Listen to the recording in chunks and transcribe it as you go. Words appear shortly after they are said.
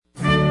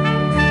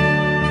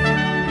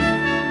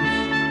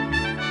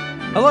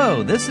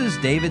Hello, this is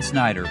David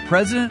Snyder,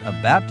 President of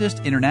Baptist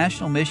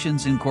International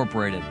Missions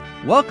Incorporated,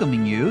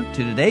 welcoming you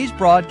to today's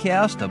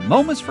broadcast of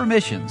Moments for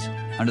Missions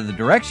under the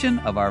direction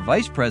of our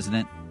Vice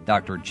President,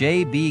 Dr.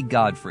 J.B.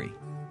 Godfrey.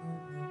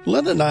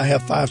 Linda and I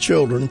have 5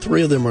 children.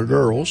 3 of them are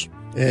girls.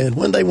 And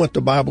when they went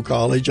to Bible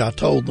college, I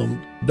told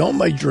them, don't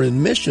major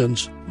in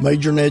missions,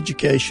 major in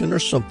education or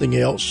something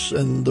else.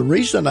 And the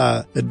reason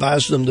I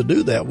advised them to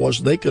do that was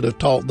they could have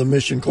taught the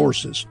mission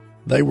courses.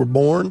 They were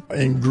born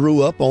and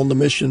grew up on the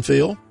mission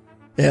field.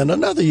 And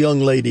another young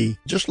lady,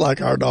 just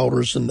like our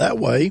daughters in that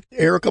way,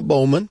 Erica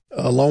Bowman,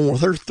 along with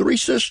her 3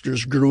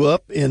 sisters, grew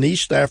up in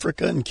East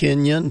Africa and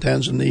Kenya and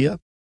Tanzania.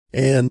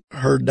 And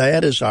her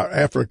dad is our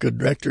Africa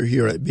director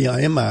here at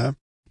BIMI.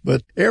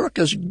 But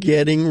Erica's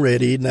getting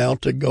ready now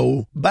to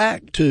go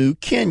back to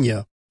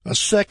Kenya, a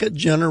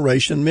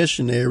second-generation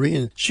missionary,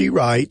 and she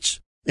writes,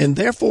 "And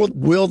therefore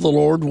will the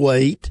Lord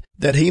wait,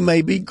 that he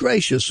may be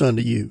gracious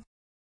unto you."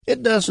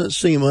 It doesn't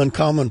seem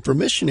uncommon for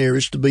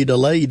missionaries to be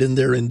delayed in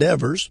their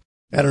endeavors.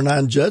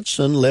 Adoniram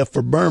Judson left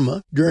for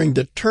Burma during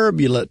the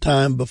turbulent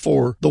time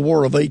before the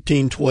War of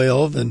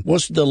 1812 and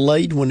was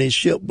delayed when his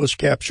ship was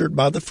captured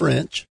by the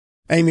French.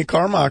 Amy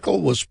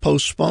Carmichael was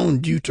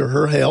postponed due to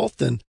her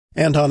health, and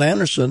Anton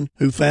Anderson,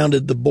 who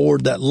founded the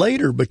board that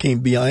later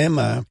became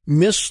BIMI,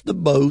 missed the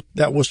boat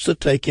that was to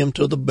take him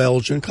to the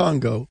Belgian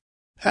Congo.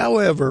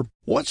 However,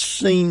 what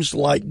seems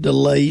like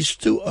delays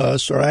to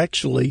us are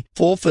actually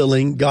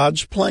fulfilling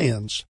God's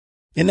plans.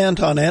 In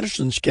Anton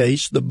Anderson's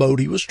case, the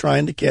boat he was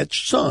trying to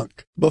catch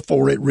sunk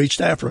before it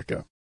reached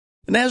Africa.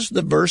 And as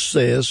the verse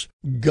says,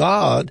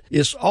 God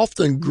is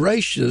often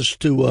gracious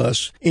to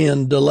us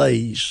in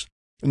delays.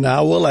 And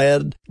I will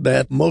add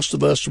that most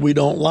of us, we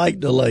don't like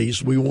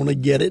delays. We want to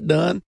get it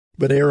done.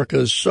 But Erica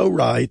is so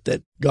right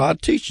that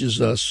God teaches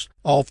us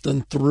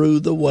often through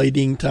the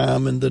waiting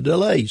time and the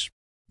delays.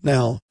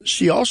 Now,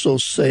 she also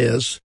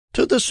says,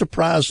 to the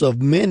surprise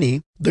of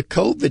many, the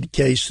COVID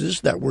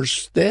cases that were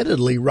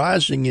steadily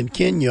rising in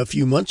Kenya a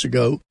few months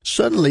ago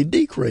suddenly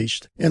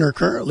decreased and are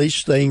currently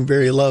staying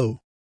very low.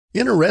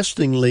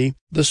 Interestingly,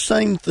 the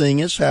same thing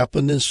has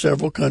happened in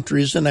several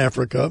countries in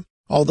Africa,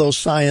 although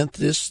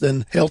scientists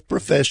and health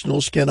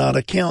professionals cannot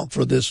account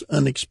for this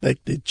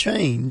unexpected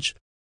change.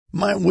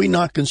 Might we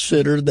not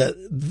consider that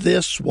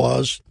this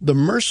was the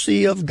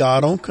mercy of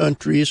God on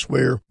countries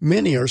where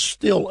many are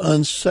still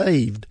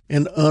unsaved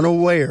and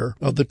unaware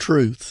of the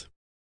truth?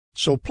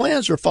 So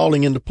plans are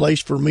falling into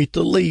place for me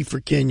to leave for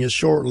Kenya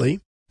shortly.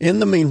 In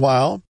the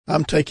meanwhile,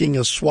 I'm taking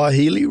a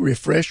Swahili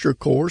refresher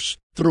course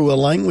through a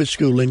language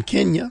school in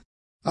Kenya.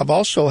 I've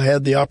also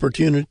had the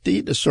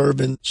opportunity to serve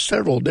in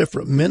several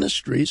different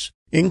ministries,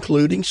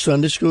 including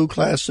Sunday school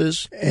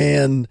classes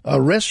and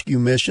a rescue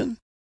mission.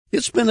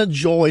 It's been a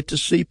joy to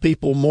see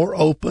people more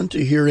open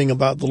to hearing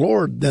about the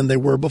Lord than they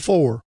were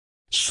before.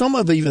 Some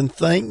have even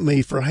thanked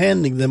me for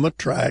handing them a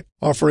tract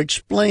or for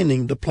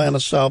explaining the plan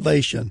of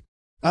salvation.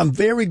 I'm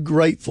very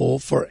grateful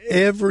for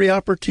every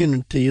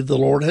opportunity the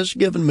Lord has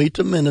given me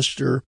to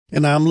minister,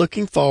 and I'm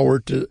looking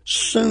forward to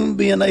soon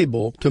being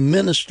able to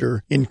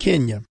minister in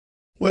Kenya.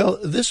 Well,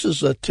 this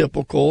is a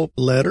typical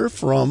letter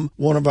from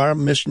one of our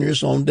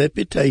missionaries on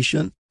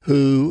deputation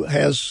who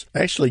has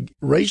actually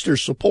raised her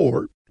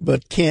support,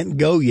 but can't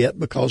go yet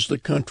because the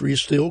country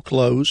is still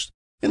closed.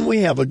 And we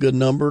have a good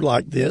number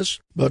like this.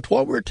 But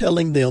what we're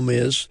telling them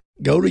is,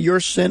 go to your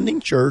sending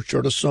church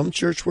or to some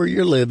church where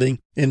you're living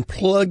and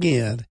plug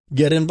in,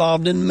 get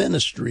involved in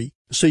ministry.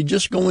 See,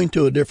 just going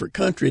to a different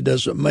country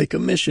doesn't make a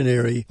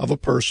missionary of a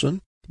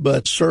person,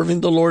 but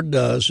serving the Lord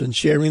does and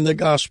sharing the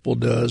gospel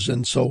does.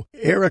 And so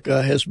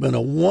Erica has been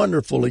a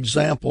wonderful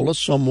example of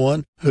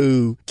someone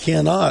who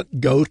cannot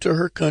go to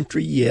her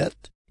country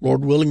yet.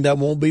 Lord willing, that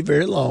won't be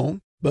very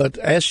long. But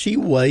as she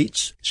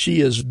waits, she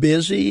is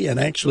busy and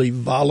actually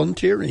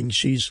volunteering.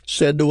 She's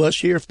said to us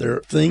here, if there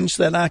are things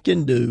that I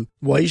can do,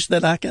 ways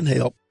that I can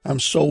help, I'm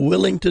so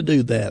willing to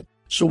do that.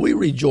 So we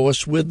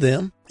rejoice with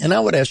them. And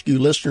I would ask you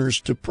listeners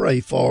to pray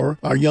for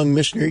our young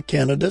missionary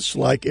candidates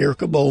like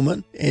Erica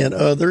Bowman and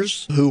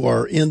others who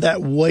are in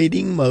that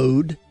waiting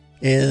mode,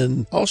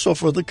 and also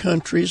for the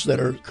countries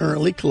that are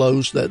currently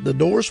closed, that the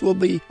doors will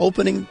be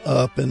opening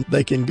up and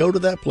they can go to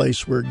that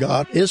place where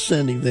God is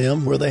sending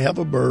them, where they have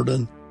a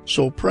burden.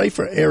 So pray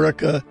for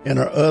Erica and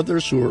our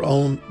others who are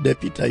on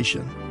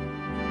deputation.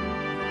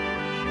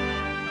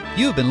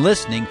 You've been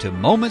listening to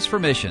Moments for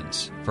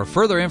Missions. For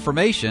further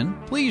information,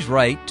 please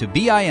write to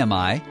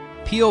BIMI,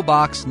 P.O.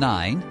 Box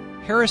 9,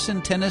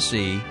 Harrison,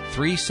 Tennessee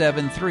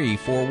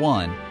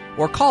 37341,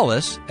 or call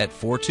us at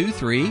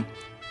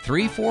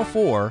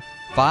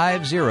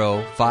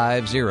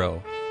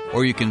 423-344-5050.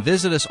 Or you can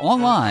visit us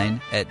online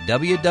at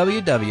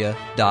www.bimi.org.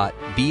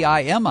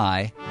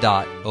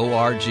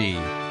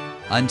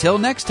 Until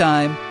next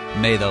time,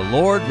 may the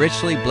Lord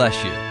richly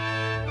bless you.